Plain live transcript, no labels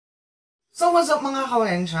So what's up mga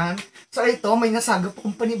ka-Wenthian? So ito, may nasagap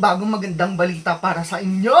akong panibagong magandang balita para sa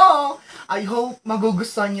inyo. I hope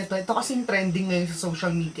magugustuhan nyo to. Ito kasing trending ngayon sa social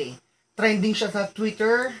media. Trending siya sa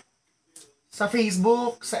Twitter, sa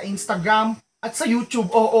Facebook, sa Instagram, at sa YouTube.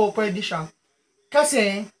 Oo, pwede siya.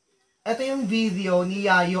 Kasi, ito yung video ni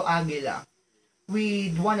YAYO Aguila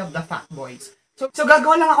with one of the fat boys. So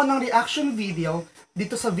gagawa lang ako ng reaction video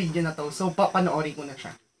dito sa video na to. So papanoorin ko na siya.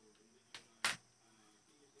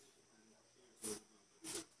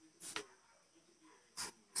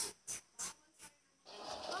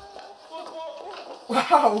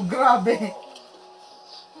 Wow, grabe.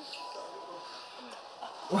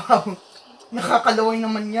 Wow, nakakalaway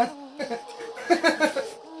naman yan.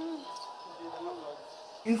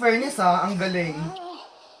 In fairness ang galing.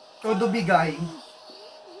 Todo bigay.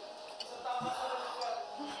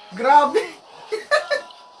 Grabe.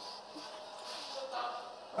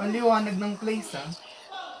 Ang liwanag ng place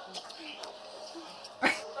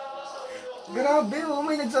Ay, grabe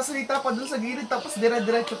may nagsasalita pa dun sa gilid tapos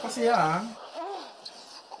dire-diretso pa siya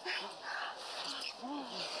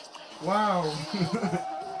Wow.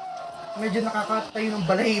 Medyo nakakatayo ng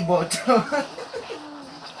balahibo.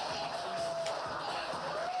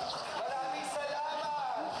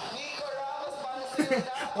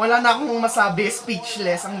 Wala na akong masabi.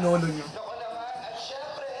 Speechless ang lolo nyo.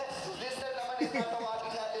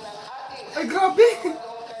 Ay, grabe.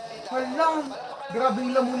 Hala. Grabing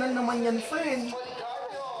lamunan naman yan, friend.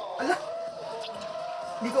 Ala.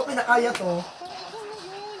 Hindi ko kinakaya to.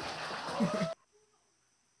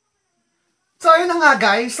 So, ayun na nga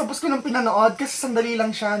guys, tapos ko nang pinanood kasi sandali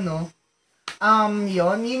lang siya, no?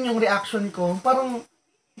 Yun yung reaction ko. Parang,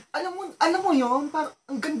 alam mo yun, parang,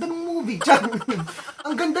 ang ganda ng movie.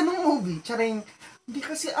 Ang ganda ng movie. Charing, hindi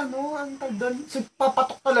kasi ang tagdan,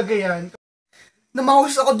 papatok talaga yan.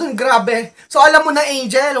 Namahus ako dun, grabe. So, alam mo na,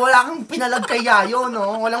 Angel, wala kang pinalag kay Yayo,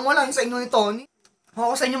 no? Walang sa inyo ni Tony.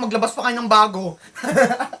 Ako sa inyo, maglabas pa kayo ng bago.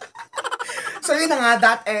 So, yun na nga,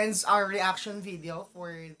 that ends our reaction video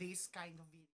for this kind of video.